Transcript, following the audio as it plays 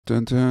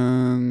Dun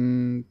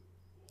dun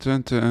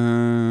dun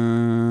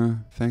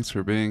dun. Thanks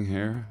for being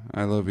here.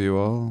 I love you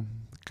all.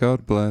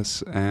 God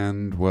bless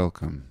and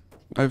welcome.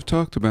 I've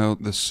talked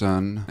about the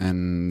sun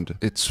and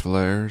its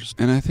flares,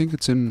 and I think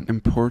it's an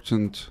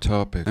important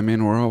topic. I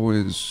mean, we're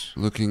always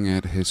looking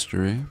at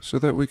history so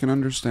that we can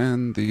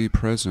understand the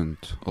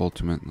present,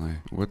 ultimately.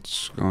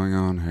 What's going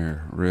on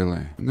here,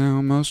 really?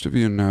 Now, most of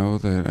you know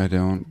that I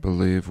don't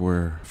believe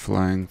we're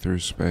flying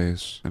through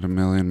space at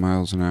 1,000,000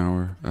 miles an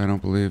hour. I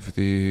don't believe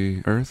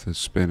the Earth is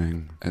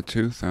spinning at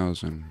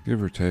 2,000, give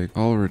or take.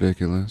 All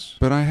ridiculous.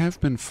 But I have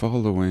been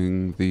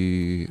following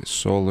the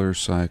solar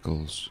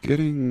cycles,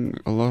 getting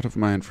a lot of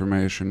my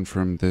information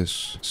from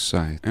this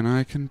site, and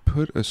I can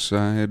put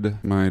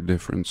aside my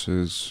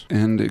differences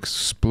and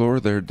explore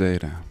their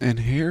data.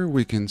 And here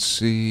we can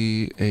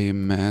see a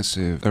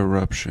massive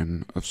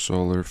eruption of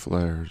solar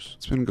flares.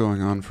 It's been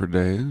going on for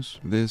days.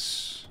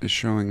 This is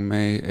showing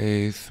May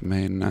 8th,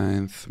 May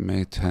 9th,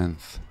 May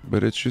 10th,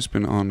 but it's just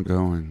been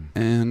ongoing.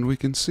 And we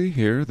can see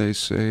here they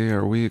say,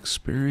 are we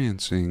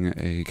experiencing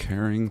a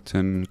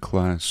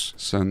Carrington-class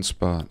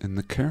sunspot? And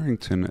the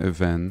Carrington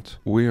event,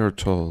 we are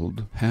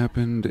told,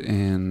 happened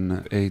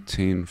in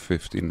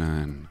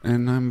 1859.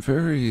 And I'm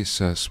very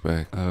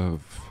suspect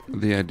of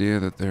the idea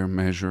that they're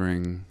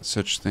measuring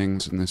such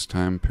things in this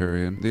time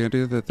period, the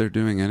idea that they're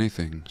doing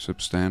anything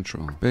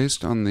substantial,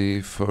 based on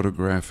the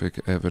photographic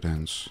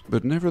evidence.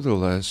 But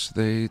nevertheless,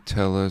 they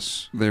tell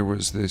us there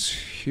was this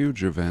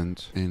huge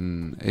event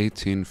in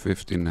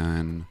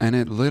 1859, and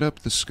it lit up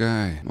the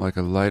sky like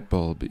a light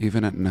bulb,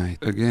 even at night.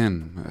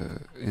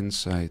 Again,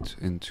 insight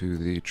into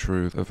the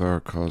truth of our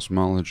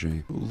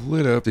cosmology.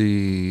 Lit up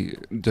the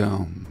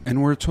dome,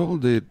 and we're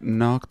told it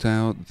knocked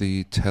out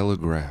the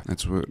telegraph.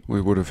 That's what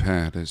we would have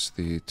had as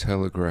the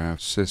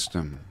telegraph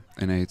system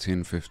in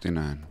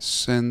 1859.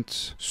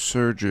 Sent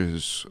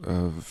surges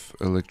of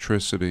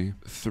electricity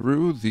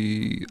through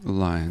the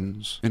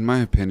lines, in my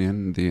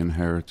opinion, the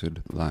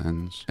inherited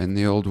lines, in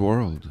the old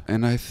world.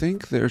 And I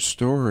think their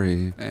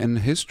story and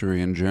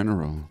history in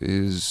general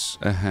is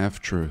a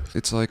half-truth.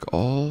 It's like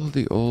all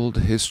the old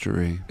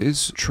history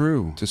is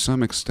true to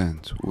some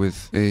extent,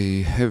 with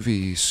a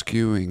heavy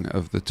skewing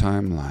of the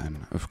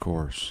timeline, of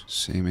course,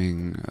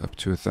 seeming up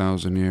to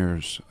 1,000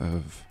 years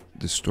of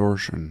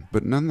distortion,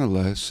 but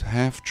nonetheless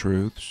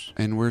half-truths,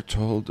 and we're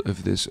told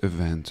of this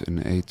event in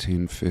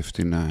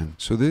 1859.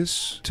 So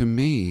this, to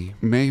me,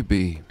 may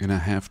be, in a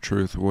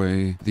half-truth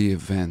way, the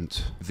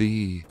event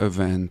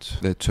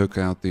that took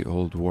out the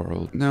old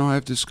world. Now,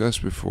 I've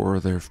discussed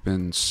before there have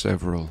been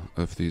several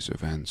of these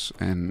events,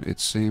 and it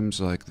seems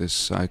like this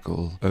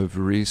cycle of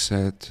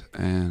reset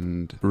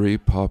and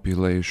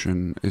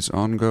repopulation is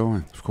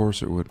ongoing. Of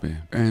course it would be.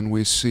 And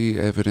we see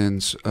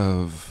evidence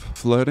of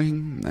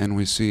flooding, and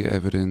we see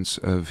evidence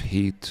of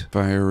heat,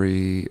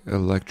 fiery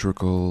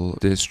electrical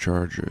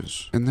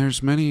discharges. And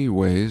there's many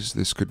ways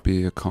this could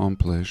be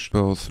accomplished,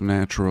 both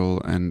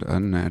natural and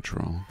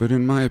unnatural. But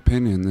in my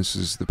opinion, this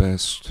is the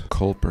best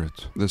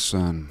culprit, the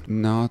sun.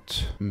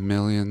 Not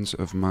millions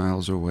of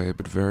miles away,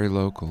 but very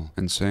local.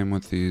 And same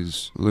with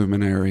these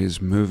luminaries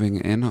moving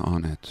in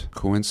on it,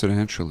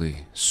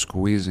 coincidentally,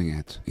 squeezing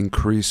it,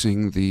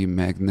 increasing the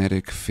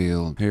magnetic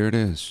field. Here it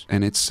is.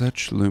 And it's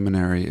such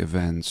luminary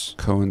events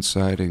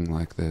coinciding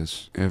like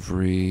this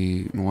every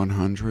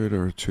 100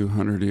 or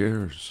 200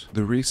 years.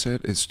 The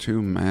reset is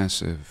too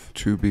massive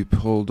to be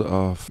pulled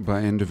off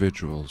by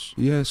individuals.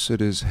 Yes,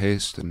 it is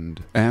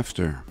hastened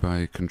after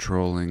by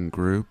controlling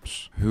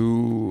groups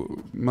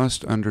who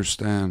must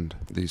understand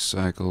these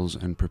cycles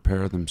and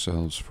prepare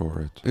themselves for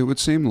it. It would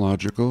seem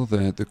logical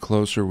that the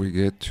closer we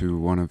get to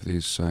one of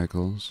these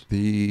cycles,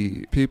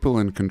 the people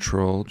in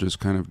control just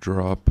kind of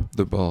drop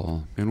the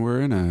ball. And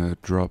we're in a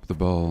drop the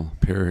ball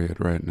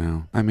period right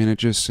now. I mean, it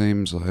just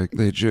seems like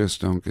they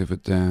just don't give a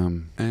damn.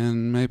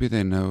 And maybe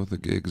they know the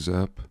gig's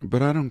up,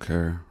 but I don't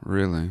care,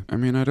 really. I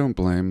mean, I don't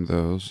blame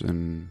those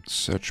in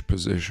such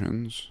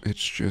positions.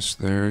 It's just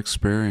their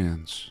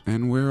experience,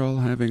 and we're all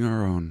having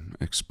our own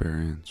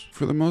experience.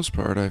 For the most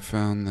part, I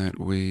found that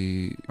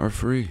we are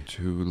free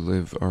to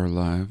live our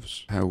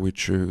lives how we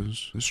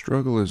choose. The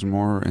struggle is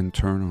more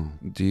internal,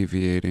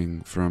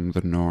 deviating from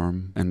the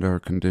norm and our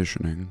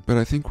conditioning. But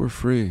I think we're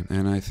free,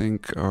 and I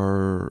think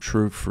our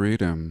true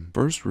freedom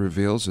first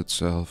reveals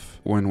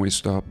itself when we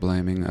stop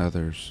blaming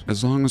others.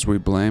 As long as we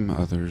blame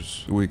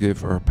others, we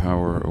give our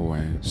power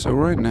away. So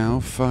right now,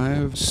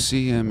 5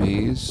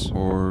 CMEs,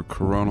 or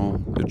coronal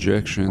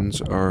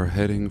ejections, are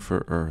heading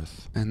for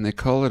Earth. And they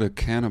call it a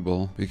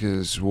cannibal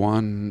because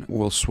one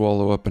will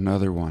swallow up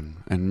another one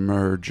and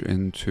merge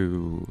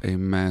into a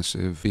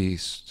massive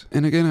beast.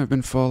 And again, I've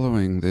been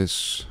following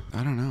this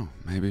I don't know,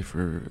 maybe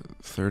for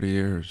 30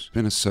 years.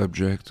 Been a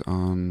subject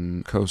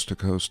on Coast to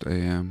Coast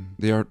AM,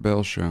 the Art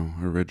Bell Show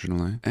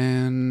originally.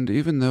 And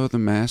even though the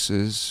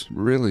masses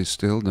really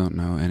still don't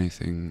know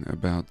anything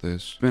about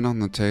this, it's been on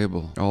the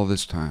table all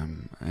this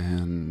time.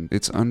 And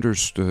it's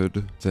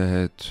understood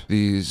that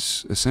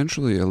these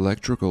essentially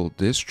electrical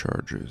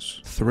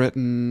discharges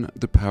threaten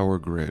the power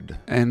grid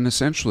and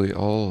essentially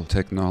all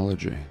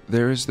technology.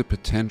 There is the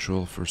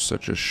potential for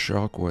such a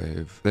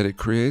shockwave that it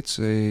creates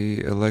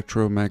a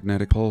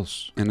electromagnetic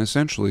pulse and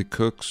essentially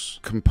cooks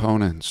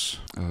components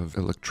of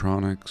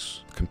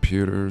electronics,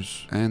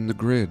 computers, and the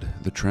grid,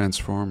 the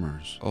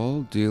transformers,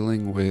 all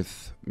dealing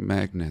with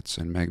magnets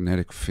and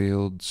magnetic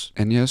fields.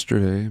 And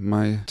yesterday,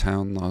 my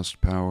town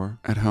lost power.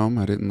 At home,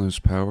 I didn't lose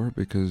power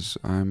because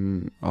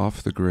I'm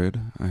off the grid.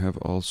 I have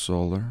all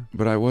solar.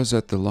 But I was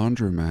at the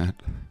laundromat,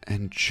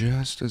 and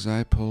just as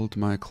I pulled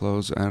my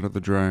clothes out of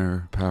the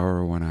dryer,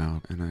 power went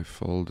out, and I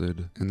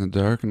folded in the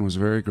dark and was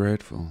very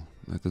grateful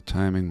that the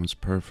timing was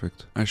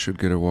perfect. I should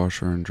get a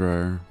washer and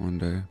dryer one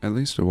day. At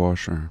least a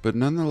washer. But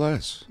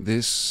nonetheless,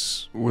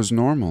 this was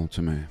normal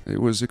to me.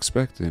 It was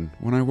expected.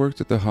 When I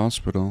worked at the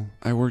hospital,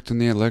 I worked in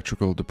the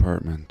electrical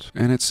department.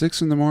 And at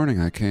 6 in the morning,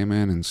 I came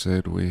in and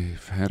said,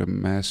 "We've had a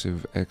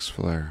massive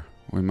X-flare.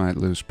 We might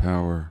lose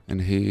power."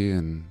 And he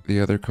and the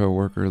other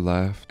coworker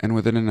laughed. And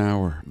within an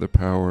hour, the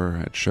power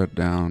had shut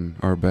down.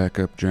 Our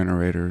backup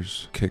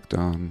generators kicked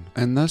on.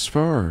 And thus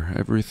far,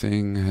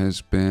 everything has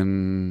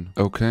been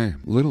okay.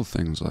 Little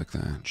things like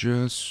that.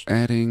 Just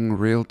adding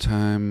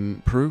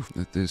real-time proof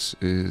that this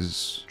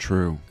is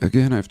true.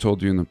 Again, I've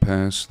told you in the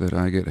past that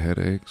I get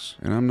headaches.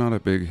 And I'm not a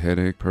big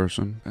headache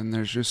person. And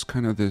there's just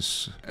kind of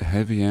this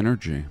heavy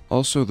energy.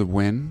 Also, the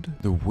wind.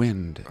 The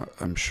wind.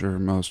 I'm sure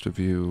most of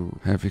you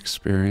have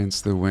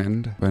experienced the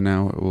wind. By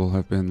now it will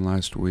have been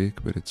last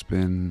week, but it's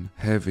been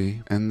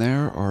heavy. And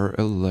there are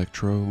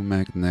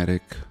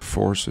electromagnetic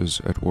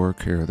forces at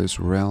work here. This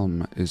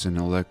realm is an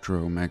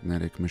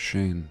electromagnetic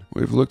machine.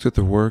 We've looked at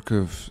the work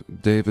of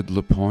David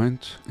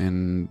LaPointe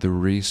and the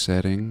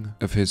resetting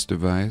of his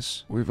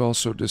device. We've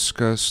also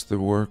discussed the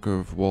work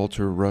of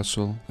Walter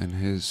Russell and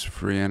his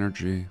free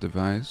energy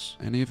device.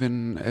 And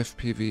even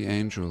FPV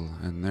Angel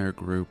and their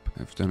group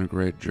have done a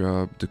great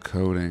job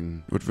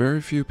decoding what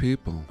very few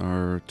people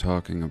are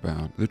talking about.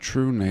 The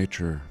true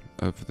nature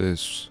of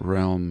this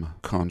realm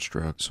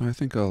construct. So I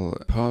think I'll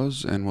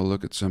pause and we'll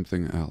look at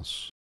something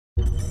else.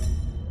 Of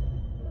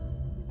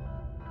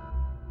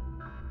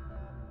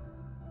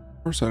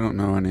course, I don't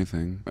know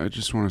anything. I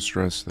just want to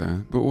stress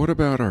that. But what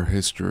about our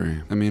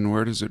history? I mean,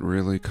 where does it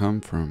really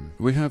come from?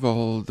 We have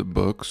all the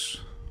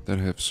books that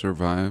have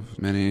survived.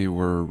 Many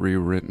were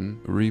rewritten,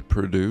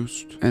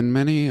 reproduced, and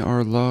many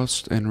are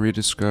lost and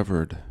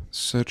rediscovered.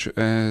 Such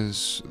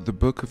as the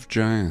Book of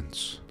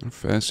Giants. A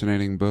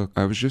fascinating book.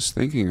 I was just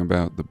thinking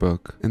about the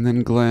book. And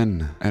then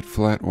Glenn at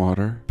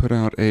Flatwater put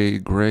out a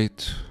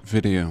great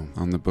video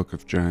on the Book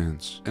of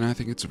Giants. And I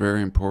think it's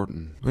very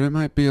important. But it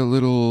might be a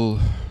little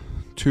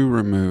too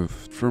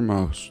removed for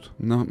most,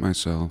 not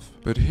myself.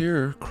 But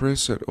here,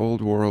 Chris at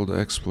Old World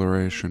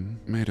Exploration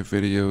made a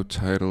video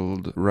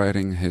titled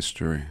Writing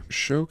History,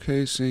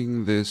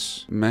 showcasing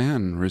this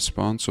man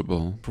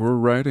responsible for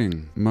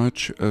writing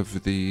much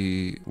of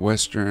the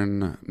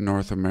Western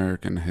North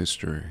American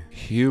history,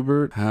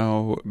 Hubert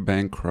Howe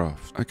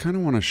Bancroft. I kind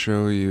of want to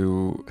show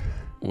you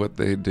what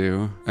they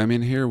do. I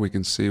mean, here we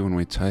can see when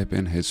we type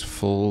in his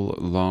full,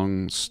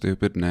 long,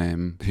 stupid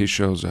name, he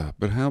shows up.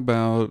 But how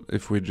about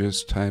if we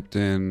just typed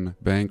in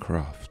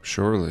Bancroft?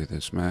 Surely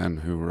this man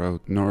who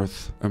wrote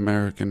North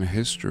American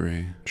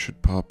history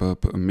should pop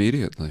up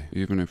immediately,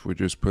 even if we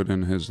just put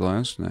in his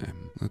last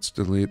name. Let's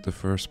delete the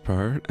first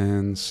part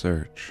and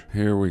search.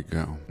 Here we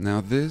go. Now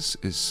this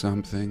is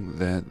something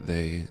that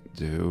they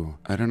do.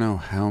 I don't know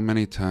how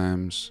many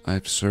times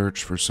I've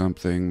searched for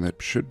something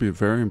that should be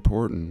very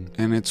important,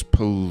 and it's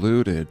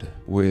polluted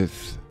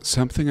with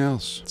something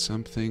else,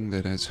 something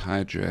that has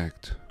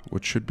hijacked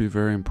what should be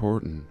very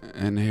important.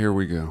 And here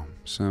we go.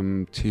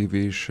 Some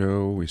TV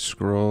show, we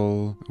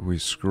scroll,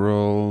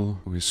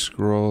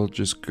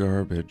 just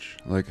garbage.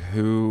 Like,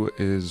 who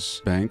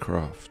is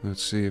Bancroft?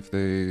 Let's see if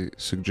they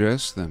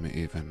suggest them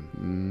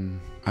even.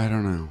 I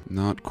don't know.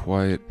 Not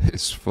quite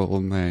his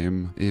full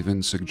name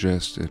even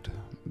suggested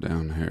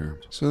down here.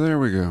 So there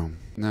we go.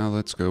 Now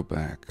let's go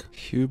back.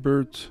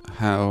 Hubert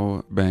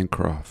Howe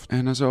Bancroft.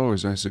 And as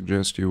always, I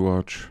suggest you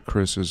watch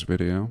Chris's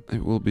video.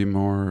 It will be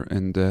more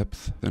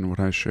in-depth than what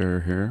I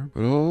share here.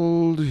 But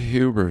old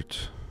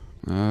Hubert.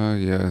 Ah,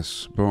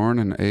 yes. Born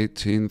in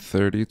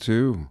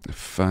 1832. A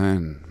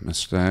fine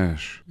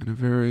mustache. And a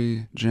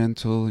very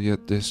gentle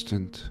yet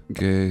distant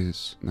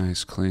gaze.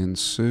 Nice clean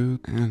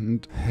suit.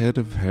 And head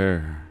of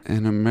hair.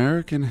 An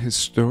American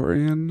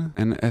historian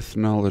and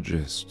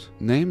ethnologist.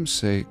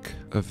 Namesake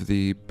of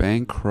the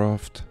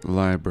Bancroft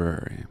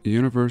Library.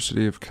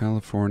 University of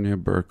California,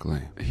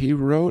 Berkeley. He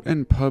wrote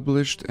and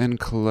published and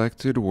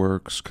collected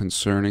works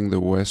concerning the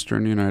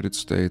western United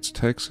States,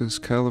 Texas,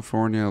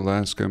 California,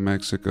 Alaska,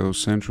 Mexico,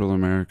 Central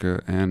Central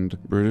America and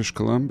British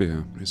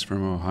Columbia. He's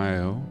from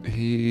Ohio.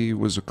 He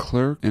was a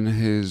clerk in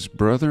his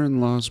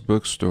brother-in-law's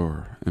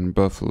bookstore in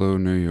Buffalo,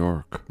 New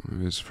York. One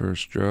of his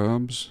first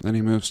jobs. Then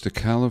he moves to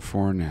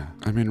California.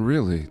 I mean,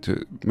 really,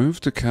 to move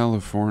to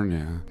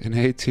California in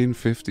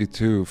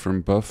 1852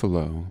 from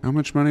Buffalo. How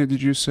much money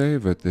did you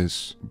save at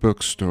this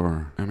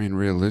bookstore? I mean,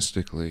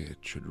 realistically, it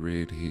should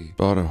read he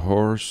bought a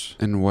horse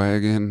and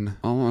wagon,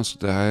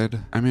 almost died.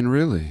 I mean,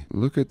 really,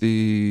 look at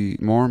the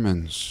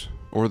Mormons.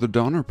 Or the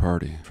Donner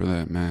Party, for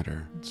that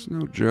matter. It's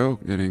no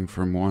joke getting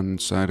from one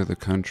side of the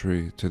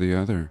country to the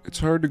other.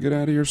 It's hard to get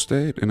out of your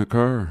state in a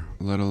car,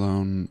 let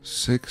alone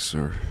 6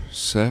 or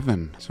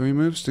 7. So he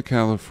moves to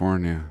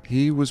California.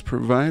 He was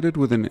provided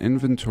with an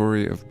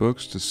inventory of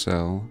books to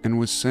sell and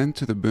was sent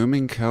to the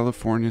booming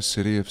California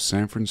city of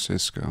San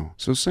Francisco.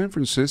 So San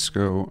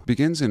Francisco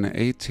begins in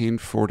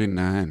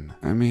 1849.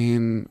 I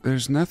mean,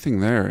 there's nothing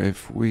there.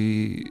 If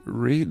we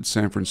read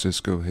San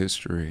Francisco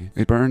history,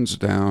 it burns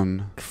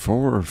down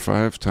 4 or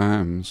 5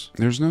 times.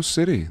 There's no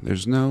city.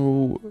 There's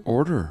no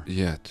order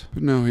yet.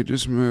 But no, he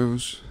just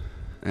moves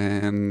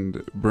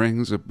and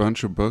brings a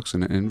bunch of books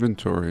in an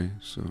inventory,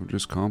 so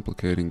just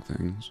complicating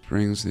things.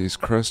 Brings these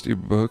crusty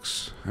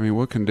books. I mean,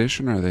 what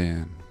condition are they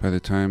in by the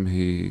time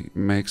he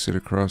makes it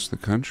across the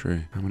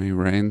country? How many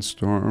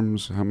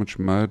rainstorms, how much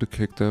mud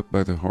kicked up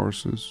by the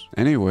horses?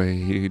 Anyway,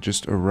 he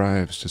just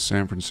arrives to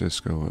San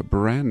Francisco, a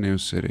brand new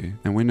city,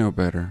 and we know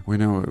better. We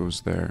know it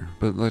was there,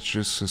 but let's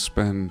just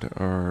suspend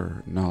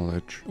our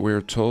knowledge.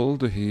 We're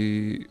told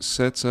he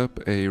sets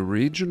up a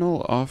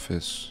regional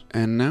office,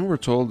 and now we're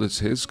told it's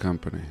his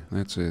company.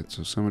 That's it.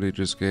 So somebody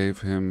just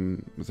gave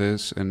him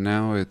this, and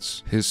now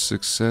it's his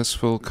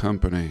successful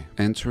company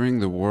entering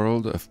the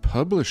world of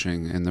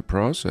publishing in the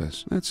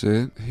process. That's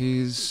it.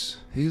 He's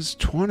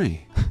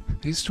 20.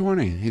 He's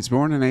 20. He's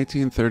born in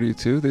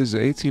 1832. This is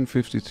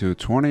 1852.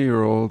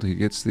 20-year-old. He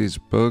gets these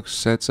books,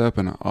 sets up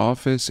an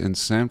office in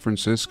San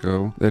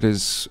Francisco that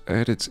is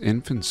at its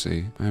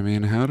infancy. I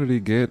mean, how did he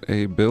get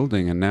a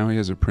building and now he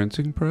has a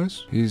printing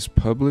press? He's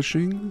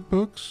publishing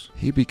books?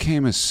 He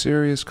became a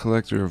serious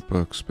collector of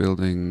books,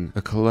 building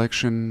a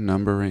collection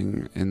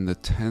numbering in the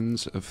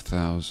tens of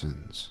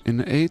thousands. In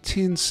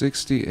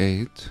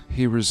 1868,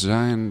 he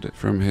resigned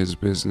from his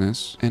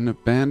business and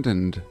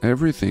abandoned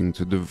everything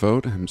to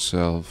devote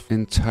himself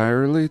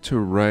entirely to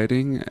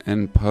writing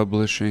and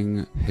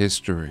publishing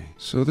history.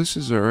 So this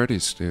is already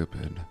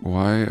stupid.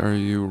 Why are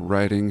you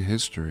writing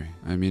history?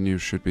 I mean, you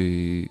should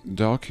be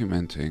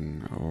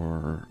documenting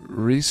or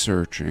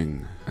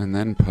researching and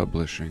then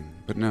publishing.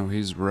 But no,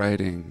 he's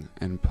writing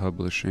and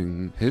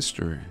publishing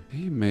history.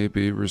 He may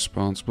be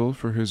responsible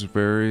for his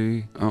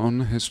very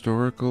own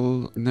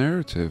historical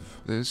narrative,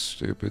 this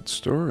stupid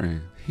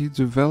story. He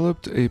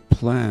developed a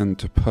plan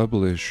to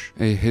publish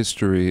a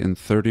history in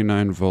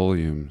 39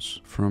 volumes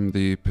from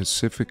the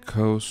Pacific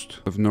coast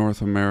of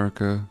North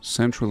America,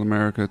 Central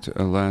America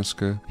to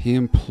Alaska. He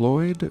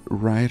employed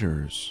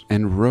writers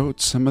and wrote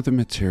some of the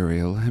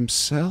material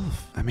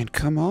himself. I mean,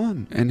 come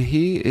on. And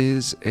he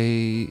is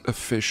a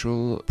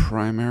official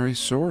primary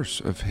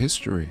source of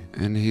history,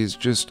 and he's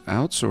just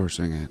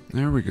outsourcing it.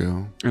 There we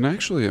go. And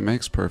actually, it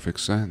makes perfect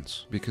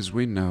sense because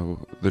we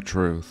know the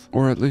truth,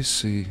 or at least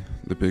see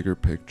the bigger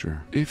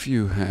picture. If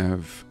you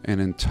have an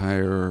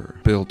entire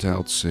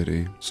built-out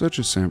city, such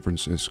as San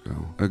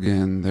Francisco,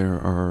 again, there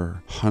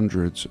are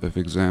hundreds of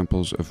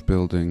examples of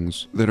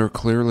buildings that are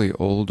clearly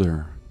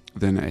older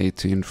than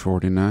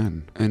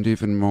 1849, and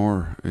even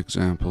more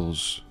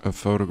examples of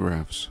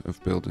photographs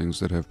of buildings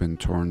that have been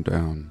torn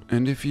down.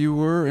 And if you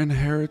were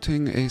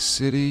inheriting a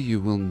city, you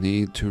will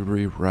need to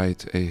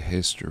rewrite a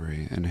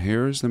history, and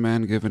here is the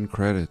man given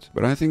credit.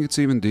 But I think it's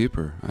even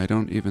deeper. I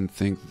don't even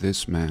think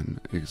this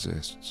man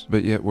exists.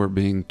 But yet we're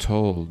being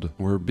told,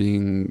 we're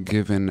being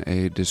given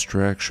a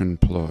distraction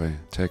ploy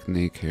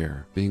technique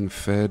here, being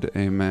fed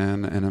a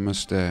man and a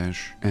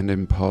mustache and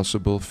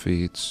impossible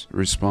feats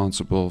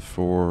responsible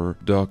for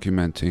documenting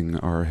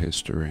our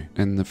history.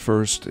 And the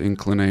first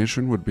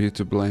inclination would be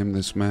to blame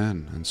this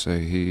man and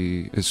say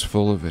he is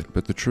full of it.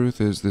 But the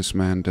truth is, this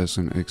man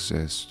doesn't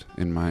exist,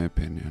 in my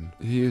opinion.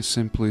 He is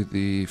simply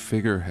the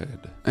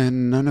figurehead.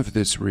 And none of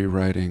this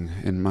rewriting,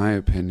 in my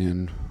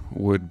opinion,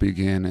 would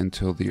begin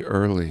until the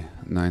early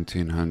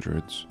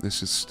 1900s.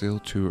 This is still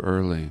too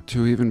early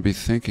to even be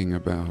thinking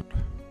about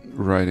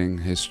writing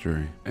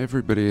history.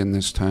 Everybody in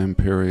this time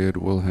period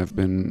will have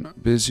been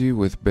busy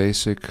with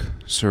basic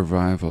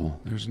survival.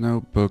 There's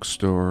no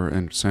bookstore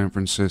in San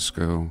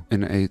Francisco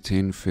in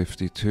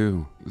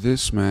 1852.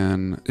 This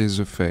man is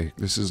a fake.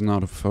 This is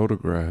not a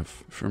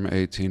photograph from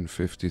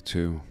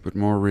 1852, but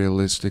more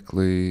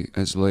realistically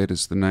as late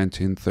as the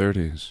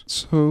 1930s.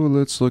 So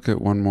let's look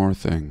at one more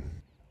thing.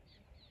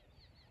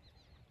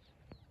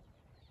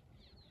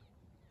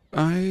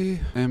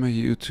 I am a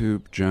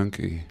YouTube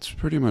junkie. It's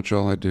pretty much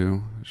all I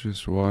do. I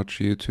just watch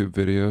YouTube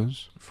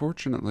videos.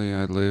 Fortunately,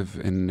 I live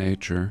in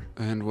nature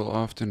and will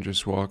often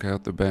just walk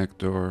out the back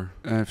door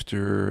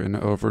after an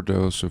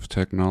overdose of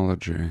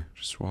technology.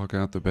 Just walk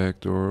out the back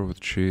door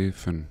with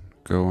Chief and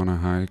go on a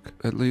hike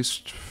at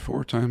least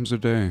 4 times a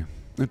day.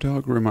 A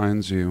dog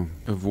reminds you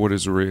of what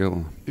is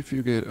real. If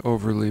you get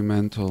overly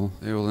mental,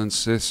 they will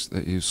insist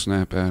that you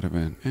snap out of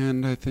it.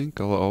 And I think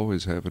I'll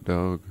always have a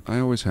dog. I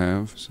always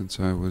have, since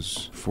I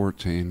was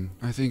 14.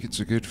 I think it's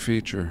a good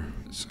feature.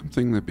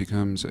 Something that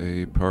becomes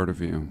a part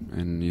of you,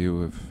 and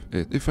you of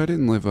it. If I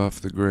didn't live off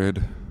the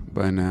grid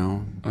by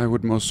now, I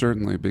would most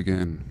certainly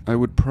begin. I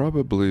would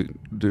probably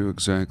do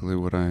exactly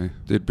what I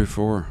did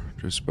before.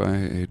 Just buy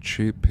a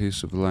cheap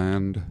piece of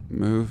land,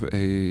 move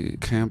a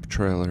camp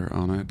trailer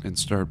on it, and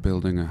start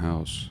building a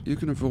house. You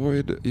can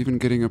avoid even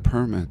getting a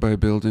permit by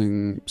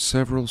building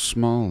several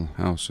small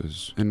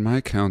houses. In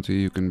my county,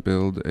 you can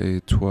build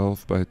a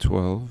 12 by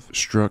 12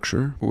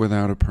 structure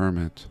without a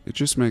permit. It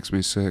just makes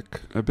me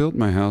sick. I built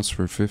my house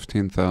for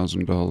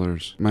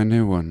 $15,000. My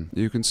new one.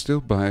 You can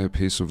still buy a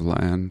piece of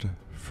land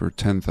for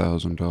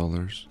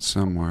 $10,000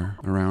 somewhere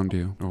around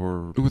you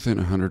or within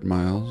 100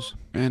 miles.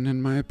 And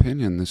in my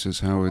opinion, this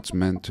is how it's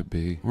meant to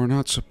be. We're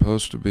not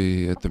supposed to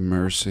be at the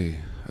mercy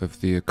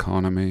of the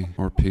economy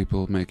or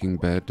people making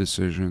bad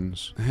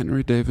decisions.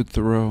 Henry David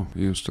Thoreau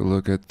used to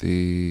look at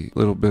the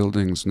little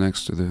buildings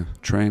next to the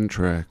train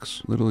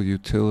tracks, little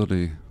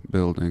utility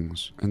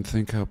buildings, and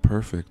think how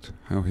perfect,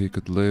 how he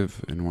could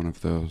live in one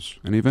of those.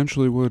 And he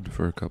eventually would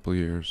for a couple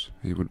years.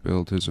 He would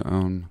build his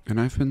own.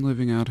 And I've been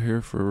living out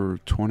here for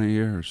 20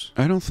 years.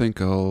 I don't think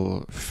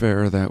I'll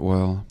fare that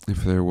well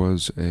if there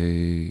was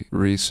a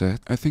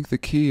reset. I think the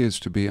key is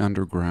to be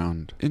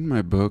underground. In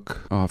my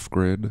book, Off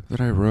Grid,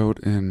 that I wrote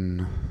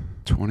in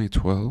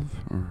 2012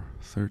 or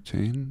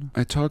 13,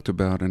 I talked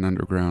about an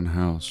underground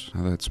house,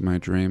 how that's my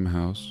dream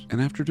house.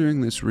 And after doing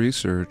this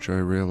research, I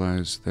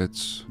realized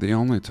that's the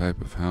only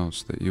type of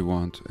house that you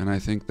want. And I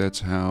think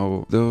that's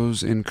how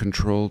those in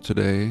control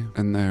today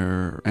and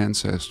their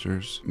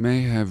ancestors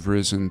may have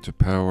risen to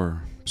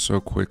power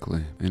so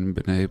quickly and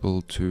been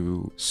able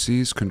to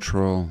seize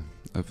control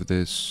of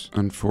this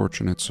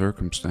unfortunate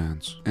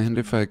circumstance. And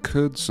if I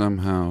could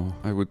somehow,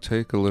 I would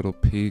take a little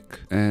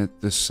peek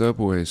at the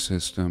subway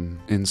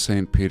system in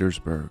St.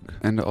 Petersburg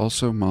and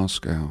also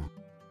Moscow.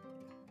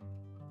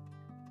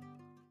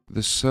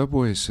 The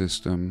subway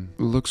system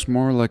looks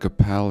more like a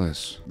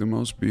palace, the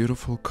most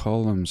beautiful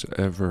columns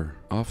ever,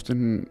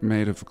 often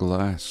made of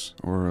glass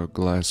or a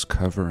glass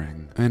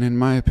covering. And in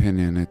my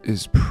opinion, it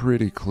is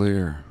pretty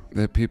clear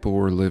that people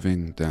were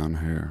living down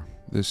here.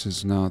 This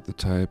is not the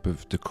type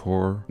of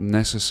decor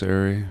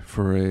necessary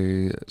for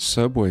a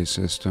subway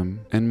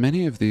system, and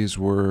many of these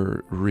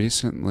were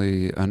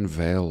recently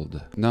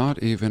unveiled,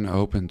 not even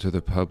open to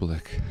the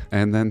public.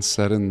 And then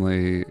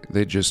suddenly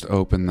they just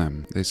open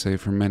them. They say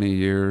for many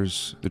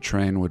years the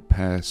train would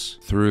pass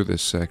through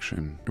this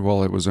section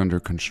while it was under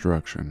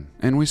construction.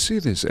 And we see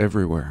this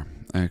everywhere.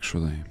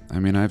 Actually, I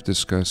mean, I've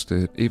discussed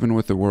it even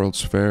with the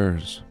World's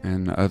Fairs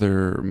and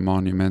other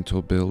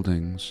monumental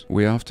buildings.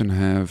 We often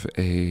have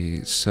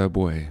a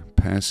subway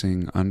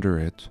passing under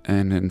it,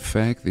 and in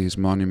fact these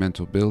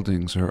monumental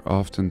buildings are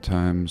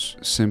oftentimes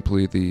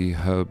simply the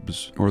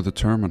hubs or the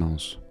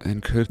terminals.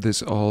 And could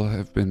this all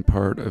have been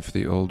part of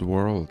the old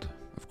world?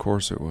 Of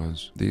course it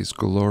was. These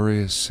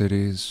glorious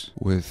cities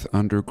with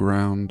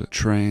underground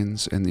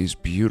trains and these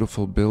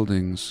beautiful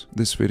buildings.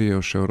 This video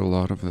showed a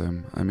lot of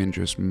them. I mean,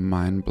 just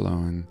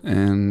mind-blowing.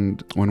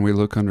 And when we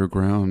look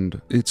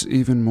underground, it's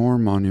even more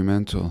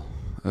monumental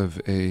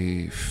of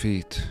a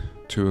feat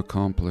to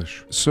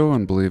accomplish. So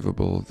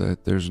unbelievable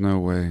that there's no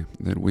way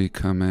that we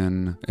come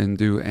in and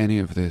do any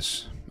of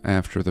this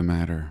after the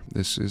matter.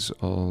 This is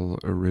all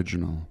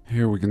original.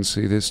 Here we can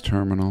see this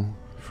terminal,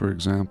 for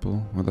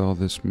example, with all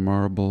this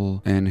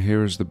marble, and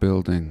here's the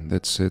building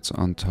that sits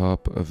on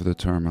top of the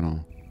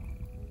terminal.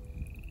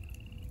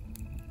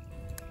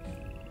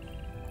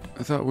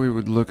 I thought we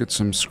would look at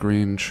some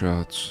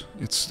screenshots.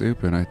 It's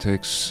stupid, I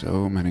take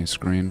so many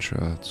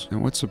screenshots.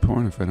 And what's the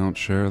point if I don't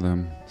share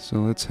them? So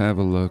let's have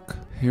a look.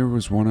 Here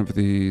was one of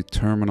the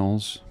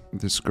terminals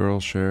this girl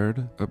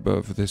shared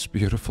above this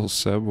beautiful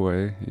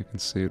subway. You can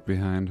see it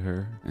behind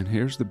her. And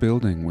here's the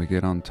building we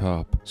get on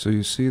top. So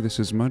you see, this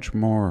is much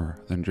more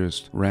than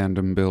just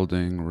random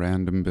building,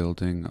 random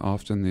building.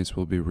 Often these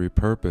will be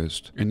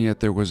repurposed. And yet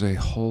there was a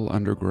whole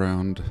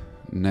underground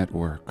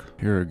network.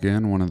 Here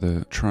again, one of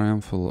the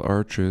triumphal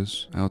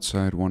arches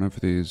outside one of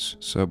these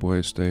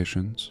subway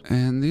stations.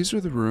 And these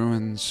are the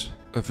ruins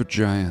of a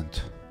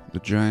giant. The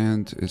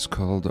giant is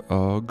called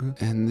Og,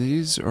 and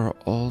these are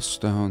all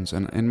stones,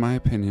 and in my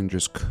opinion,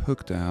 just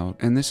cooked out.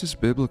 And this is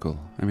biblical.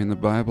 I mean, the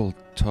Bible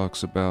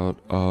talks about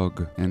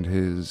Og and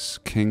his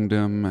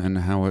kingdom and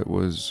how it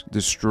was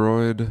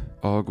destroyed.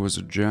 Og was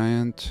a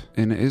giant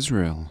in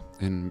Israel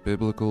in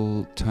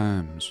biblical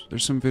times.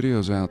 There's some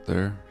videos out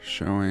there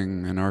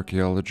showing an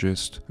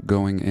archaeologist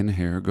going in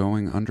here,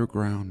 going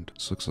underground.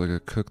 This looks like a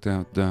cooked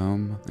out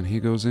dome, and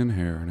he goes in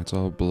here and it's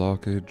all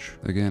blockage,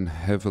 again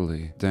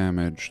heavily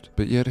damaged,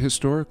 but yet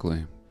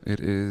historically It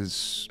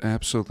is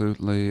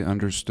absolutely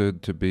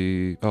understood to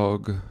be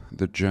Og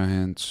the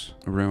Giant's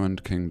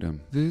ruined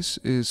kingdom. This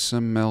is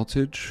some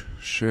meltage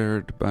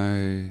shared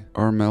by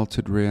our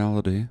melted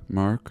reality,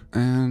 Mark.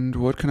 And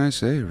what can I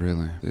say,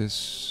 really?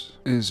 This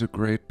is a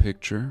great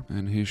picture,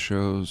 and he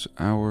shows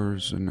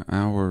hours and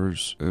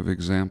hours of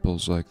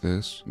examples like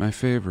this. My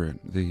favorite,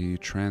 the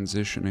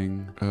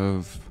transitioning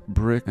of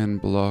brick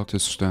and block to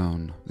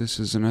stone. This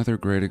is another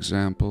great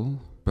example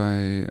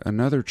by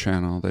another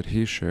channel that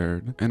he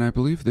shared, and I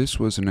believe this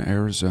was in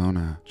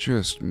Arizona.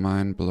 Just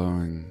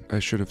mind-blowing. I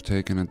should have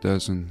taken a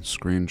dozen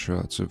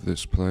screenshots of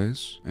this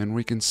place, and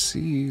we can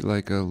see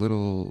like a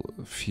little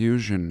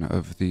fusion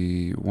of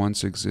the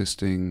once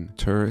existing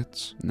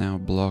turrets now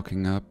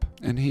blocking up,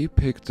 and he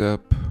picked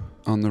up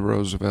on the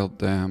Roosevelt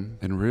Dam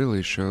and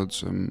really showed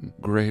some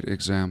great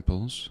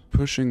examples,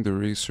 pushing the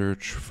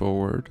research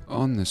forward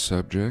on this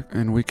subject,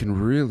 and we can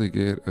really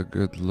get a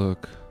good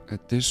look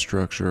at this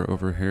structure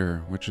over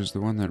here, which is the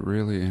one that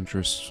really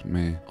interests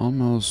me,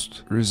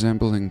 almost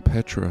resembling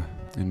Petra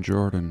in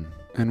Jordan.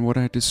 And what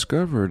I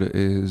discovered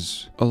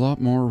is a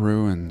lot more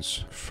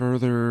ruins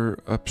further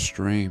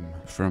upstream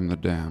from the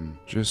dam,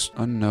 just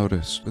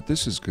unnoticed. But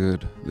this is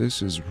good.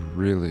 This is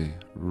really,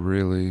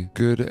 really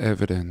good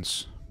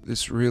evidence.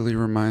 This really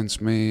reminds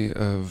me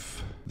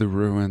of the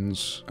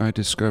ruins I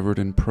discovered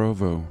in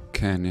Provo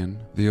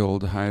Canyon, the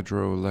old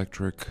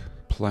hydroelectric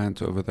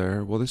plant over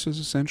there. Well, this is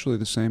essentially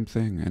the same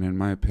thing, and in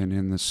my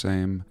opinion, the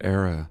same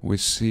era. We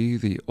see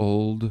the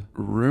old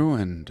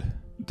ruined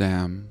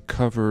dam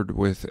covered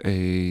with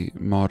a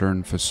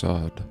modern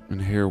facade.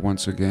 And here,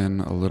 once again,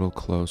 a little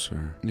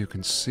closer. You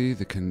can see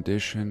the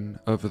condition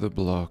of the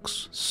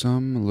blocks,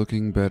 some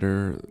looking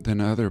better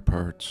than other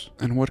parts.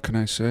 And what can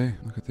I say?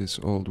 Look at this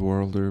old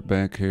worlder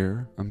back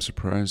here. I'm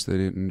surprised they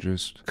didn't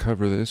just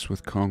cover this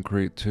with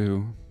concrete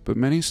too. But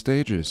many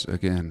stages,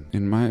 again.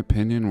 In my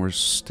opinion, we're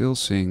still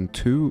seeing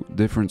 2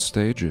 different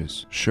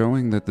stages,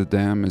 showing that the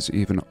dam is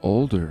even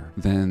older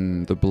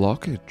than the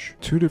blockage.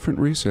 2 different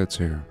resets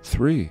here.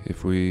 3,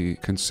 if we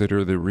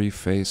consider the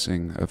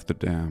refacing of the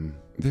dam.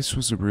 This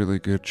was a really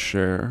good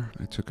share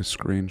I took a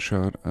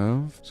screenshot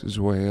of. This is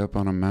way up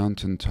on a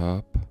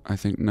mountaintop. I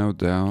think no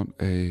doubt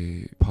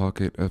a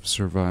pocket of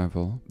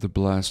survival. The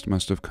blast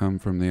must have come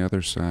from the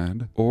other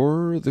side.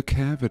 Or the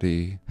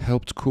cavity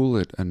helped cool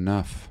it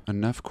enough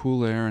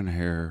cool air in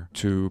here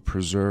to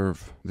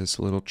preserve this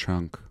little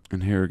chunk.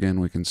 And here again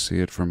we can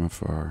see it from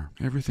afar.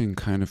 Everything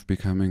kind of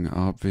becoming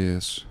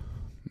obvious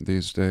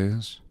these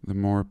days, the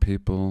more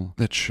people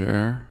that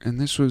share. And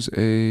this was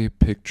a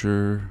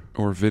picture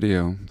or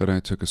video that I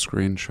took a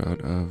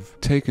screenshot of,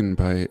 taken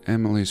by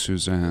Emily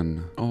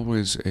Suzanne,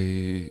 always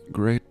a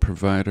great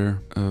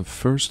provider of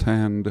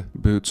first-hand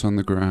boots on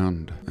the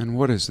ground. And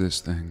what is this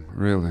thing?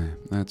 Really,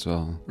 that's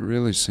all.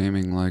 Really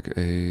seeming like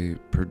a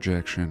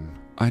projection.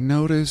 I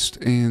noticed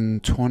in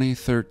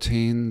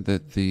 2013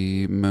 that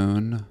the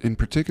moon, in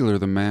particular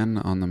the man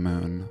on the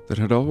moon, that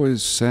had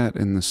always sat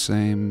in the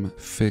same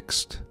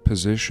fixed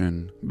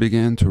position,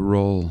 began to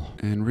roll.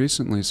 And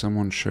recently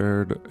someone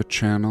shared a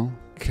channel,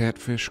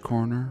 Catfish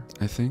Corner,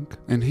 I think,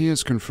 and he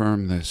has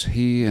confirmed this,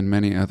 he and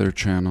many other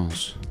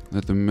channels,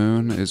 that the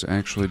moon is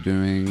actually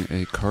doing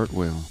a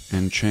cartwheel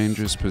and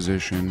changes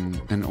position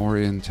and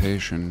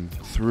orientation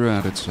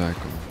throughout its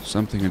cycle,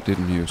 something it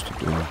didn't used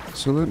to do.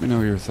 So let me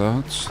know your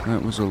thoughts.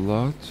 That was a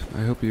lot.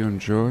 I hope you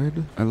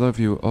enjoyed. I love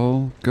you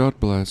all. God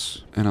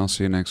bless, and I'll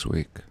see you next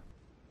week.